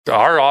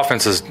Our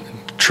offense is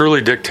truly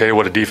dictate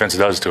what a defense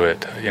does to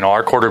it.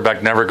 Our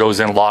quarterback never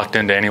goes in locked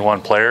into any one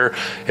player.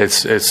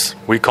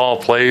 We call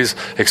plays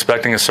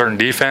expecting a certain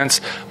defense.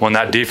 When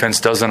that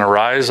defense doesn't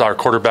arise, our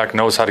quarterback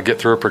knows how to get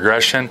through a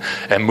progression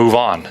and move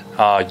on.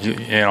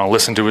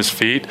 Listen to his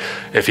feet.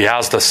 If he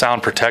has the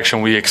sound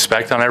protection we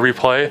expect on every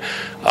play,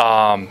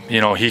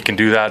 he can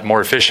do that more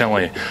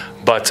efficiently.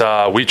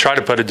 But we try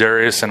to put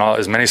Adarius in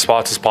as many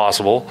spots as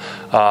possible,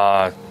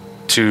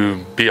 to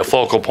be a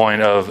focal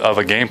point of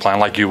a game plan,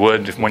 like you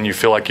would when you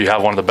feel like you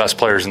have one of the best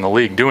players in the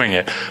league doing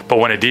it. But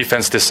when a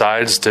defense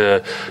decides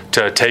to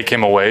take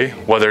him away,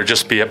 whether it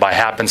just be by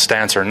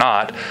happenstance or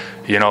not,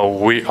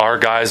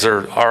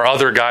 our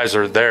other guys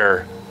are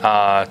there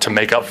to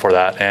make up for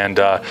that. And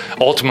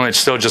ultimately, it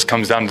still just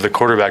comes down to the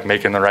quarterback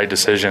making the right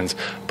decisions.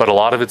 But a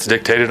lot of it's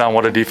dictated on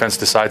what a defense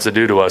decides to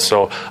do to us.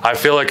 So I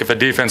feel like if a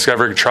defense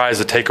ever tries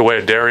to take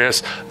away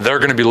Adarius, they're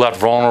going to be left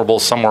vulnerable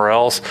somewhere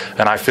else.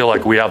 And I feel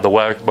like we have the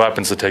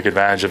weapons to take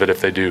advantage of it if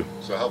they do.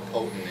 So how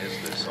potent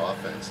is this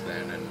offense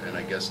then? And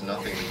I guess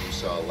nothing that you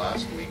saw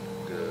last week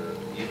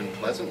even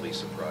pleasantly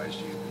surprised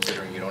you,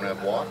 considering you don't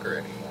have Walker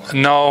anymore.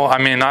 No, I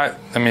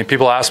mean,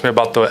 people ask me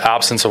about the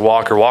absence of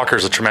Walker.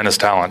 Walker's a tremendous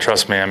talent.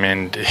 Trust me. I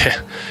mean,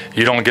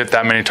 you don't get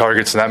that many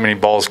targets and that many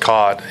balls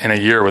caught in a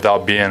year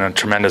without being a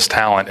tremendous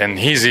talent. And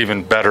he's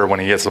even better when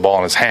he gets the ball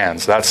in his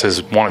hands. That's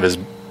one of his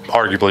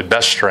arguably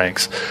best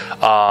strengths.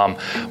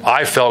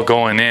 I felt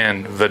going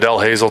in, Vidal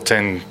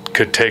Hazelton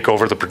could take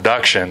over the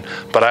production,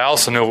 but I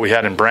also knew what we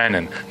had in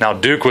Brandon. Now,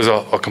 Duke was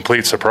a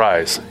complete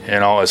surprise,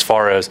 as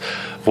far as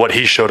what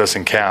he showed us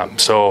in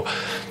camp. So,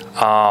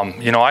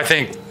 I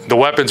think the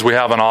weapons we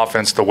have on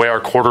offense, the way our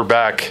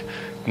quarterback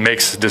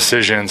makes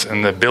decisions,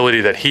 and the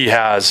ability that he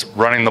has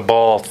running the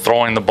ball,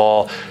 throwing the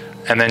ball,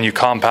 and then you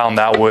compound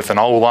that with an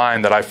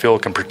O-line that I feel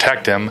can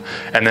protect him,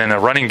 and then a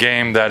running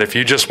game that if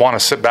you just want to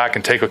sit back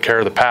and take care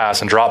of the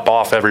pass and drop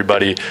off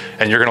everybody,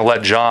 and you're going to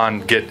let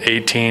John get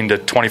 18 to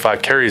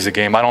 25 carries a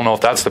game, I don't know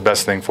if that's the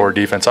best thing for a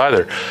defense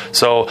either.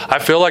 So I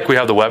feel like we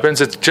have the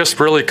weapons. It just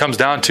really comes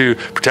down to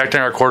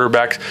protecting our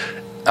quarterback,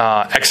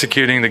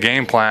 executing the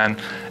game plan,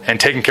 and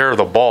taking care of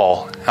the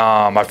ball.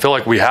 I feel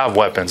like we have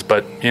weapons,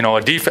 but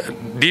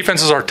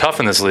defenses are tough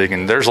in this league,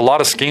 and there's a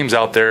lot of schemes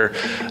out there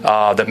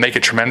that make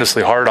it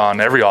tremendously hard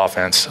on every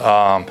offense.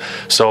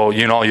 So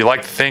you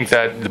like to think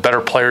that the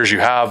better players you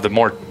have, the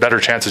better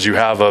chances you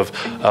have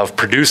of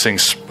producing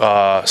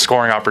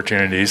scoring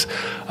opportunities.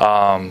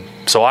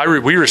 So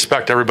we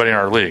respect everybody in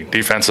our league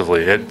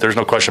defensively. There's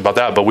no question about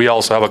that. But we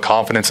also have a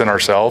confidence in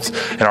ourselves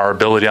and our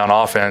ability on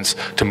offense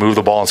to move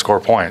the ball and score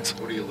points.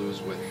 What do you lose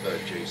with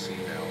JC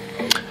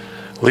now?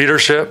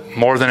 Leadership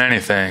more than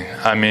anything.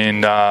 I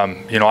mean,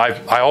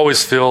 I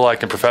always feel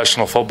like in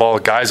professional football,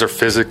 guys are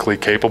physically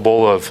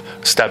capable of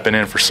stepping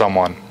in for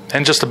someone.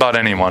 And just about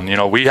anyone.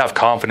 We have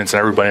confidence in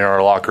everybody in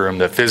our locker room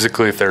that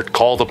physically, if they're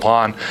called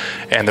upon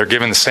and they're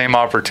given the same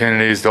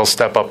opportunities, they'll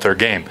step up their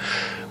game.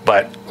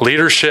 But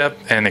leadership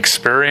and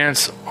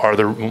experience are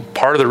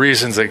part of the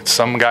reasons that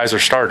some guys are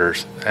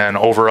starters and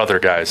over other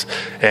guys.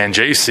 And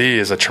JC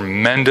is a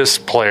tremendous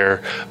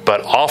player, but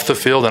off the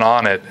field and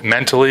on it,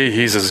 mentally,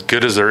 he's as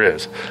good as there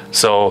is.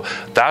 So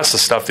that's the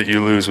stuff that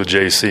you lose with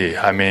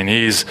JC. I mean,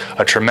 he's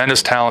a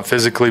tremendous talent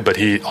physically, but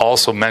he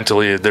also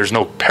mentally, there's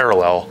no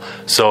parallel.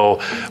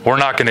 So we're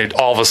not going to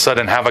all of a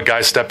sudden have a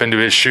guy step into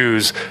his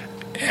shoes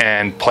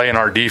and play in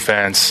our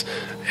defense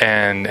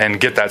and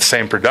get that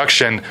same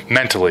production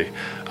mentally.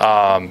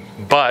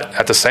 But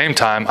at the same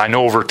time, I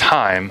know over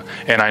time,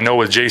 and I know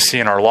with JC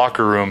in our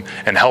locker room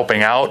and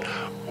helping out,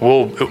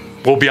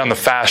 we'll be on the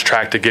fast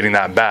track to getting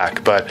that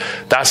back. But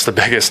that's the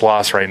biggest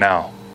loss right now.